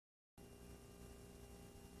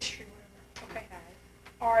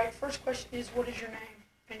All right, first question is, what is your name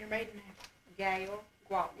and your maiden name? Gail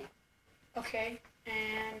Gwaltney. Okay,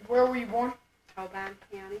 and where were you born? Obion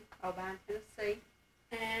County, Obion, Tennessee.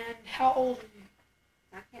 And how old are you?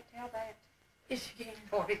 I can't tell that. Yes, you can.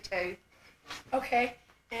 42. Okay,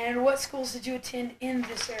 and what schools did you attend in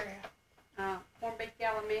this area? Hornbeak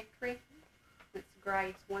Elementary. It's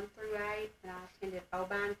grades 1 through 8, and I attended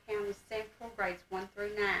Obion County Central, grades 1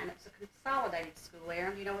 through 9. It's a consolidated school,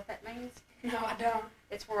 Aaron. Do you know what that means? No, I don't.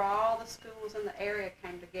 It's where all the schools in the area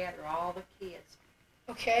came together, all the kids.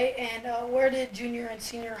 Okay, and where did junior and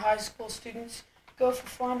senior high school students go for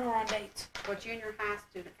fun or on dates? Well, junior high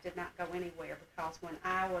students did not go anywhere because when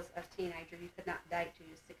I was a teenager, you could not date till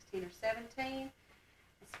you were 16 or 17.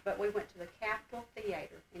 But we went to the Capitol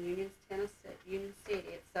Theater in Union, Tennessee, Union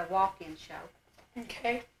City. It's a walk-in show.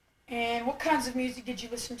 Okay, and what kinds of music did you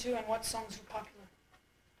listen to and what songs were popular?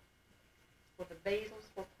 Well, the Beatles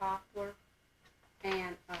were popular,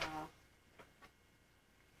 and who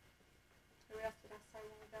else did I say a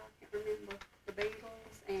while ago? I can't remember. The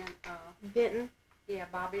Beatles and Benton. yeah,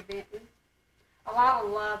 Bobby Benton. A lot of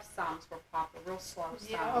love songs were popular, real slow songs.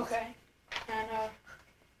 Yeah, okay. And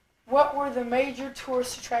what were the major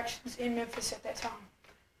tourist attractions in Memphis at that time?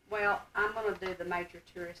 Well, I'm going to do the major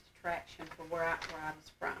tourist attraction for where I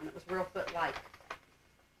was from. It was Reelfoot Lake.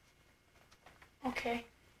 Okay.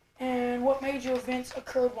 And what major events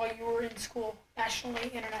occurred while you were in school,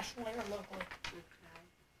 nationally, internationally, or locally?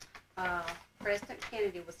 Okay. President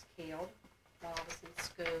Kennedy was killed while I was in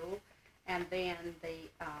school, and then the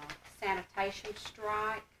sanitation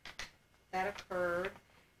strike that occurred,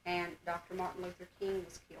 and Dr. Martin Luther King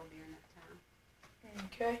was killed during that time.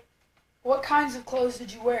 Okay. What kinds of clothes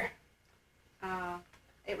did you wear?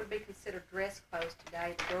 It would be considered dress clothes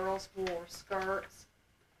today. The girls wore skirts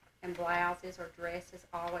and blouses or dresses,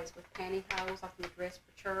 always with pantyhose, like in the dress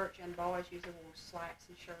for church, and boys usually wore slacks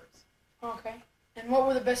and shirts. Okay. And what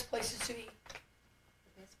were the best places to eat?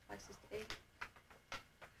 The best places to eat?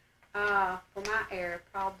 For my area,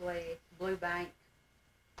 probably Blue Bank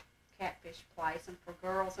Catfish Place, and for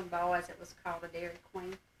girls and boys, it was called a Dairy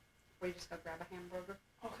Queen, where you just go grab a hamburger.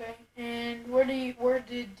 Okay. And where did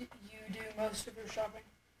you do most of your shopping?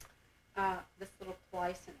 This little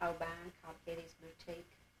place in Obion called Eddie's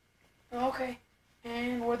Boutique. Okay.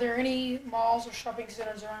 And were there any malls or shopping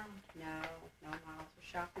centers around? No malls or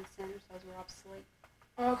shopping centers. Those were obsolete.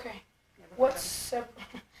 Okay. Never What heard of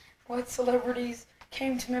what celebrities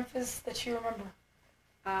came to Memphis that you remember?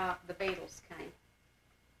 them. The Beatles came.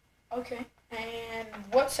 Okay. And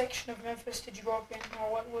what section of Memphis did you grow up in,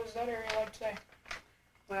 or what was that area like today?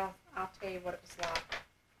 Well, I'll tell you what it was like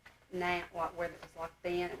now, like where it was like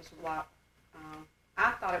then. It was like,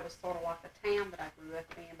 I thought it was sort of like a town that I grew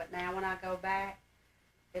up in, but now when I go back,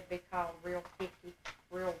 it'd be called real hippie,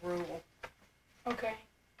 real rural. Okay.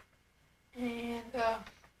 And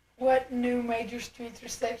what new major streets or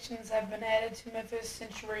sections have been added to Memphis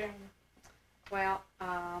since you were younger? Well,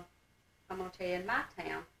 I'm going to tell you, in my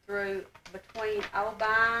town, through between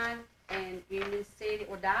Obion and Union City,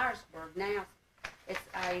 or Dyersburg now, it's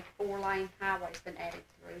a 4-lane highway that's been added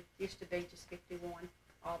through. Used to be just 51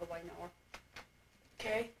 all the way north.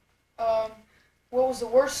 Okay. What was the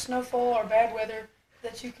worst snowfall or bad weather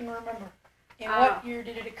that you can remember? In what year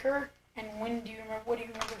did it occur, and when do you remember? What do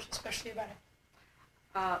you remember especially about it?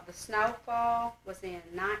 The snowfall was in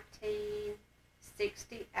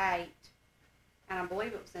 1968, and I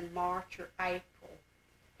believe it was in March or April,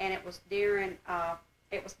 and it was during,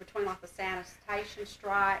 it was between like the sanitation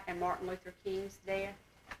strike and Martin Luther King's death.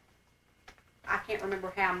 I can't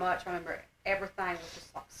remember how much. I remember everything was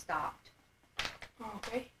just like stopped.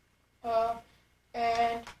 Okay.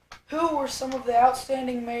 And who were some of the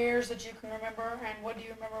outstanding mayors that you can remember, and what do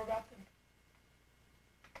you remember about them?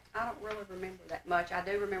 I don't really remember that much. I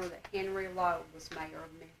do remember that Henry Lowe was mayor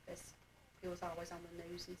of Memphis. He was always on the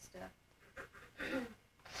news and stuff.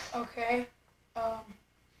 Okay.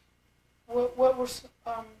 What were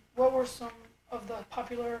some of the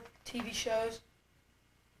popular TV shows?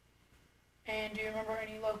 And do you remember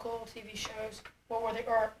any local TV shows? What were they,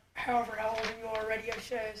 or however how old you are, radio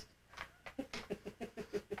shows?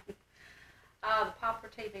 The popular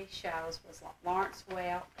TV shows was like Lawrence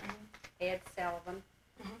Welk, Ed Sullivan.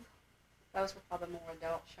 Those were probably more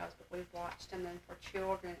adult shows, but we've watched them. And for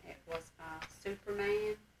children, it was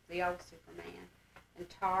Superman, the old Superman, and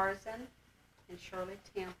Tarzan, and Shirley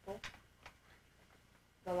Temple,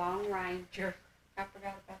 the Lone Ranger. I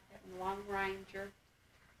forgot about that one, the Lone Ranger.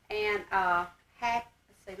 And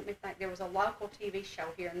let's see, let me think. There was a local TV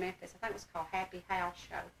show here in Memphis. I think it was called Happy House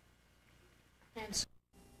Show. And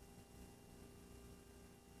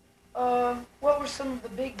what were some of the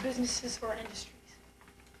big businesses or industries?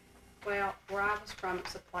 Well, where I was from,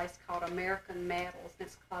 it's a place called American Metals, and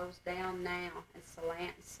it's closed down now. And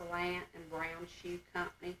Salant and Brown Shoe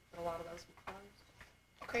Company, but a lot of those were closed.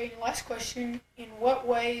 Okay, and last question. In what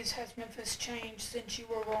ways has Memphis changed since you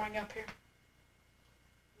were growing up here?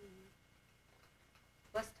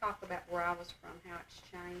 Let's talk about where I was from, how it's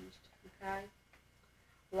changed, okay?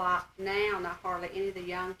 Like now, not hardly any of the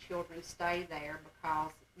young children stay there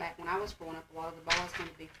because back when I was growing up, a lot of the boys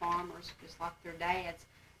wanted to be farmers just like their dads,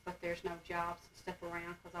 but there's no jobs and stuff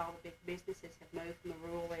around because all the big businesses have moved from the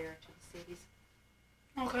rural area to the cities.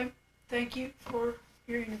 Okay, thank you for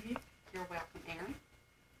your interview. You're welcome, Aaron.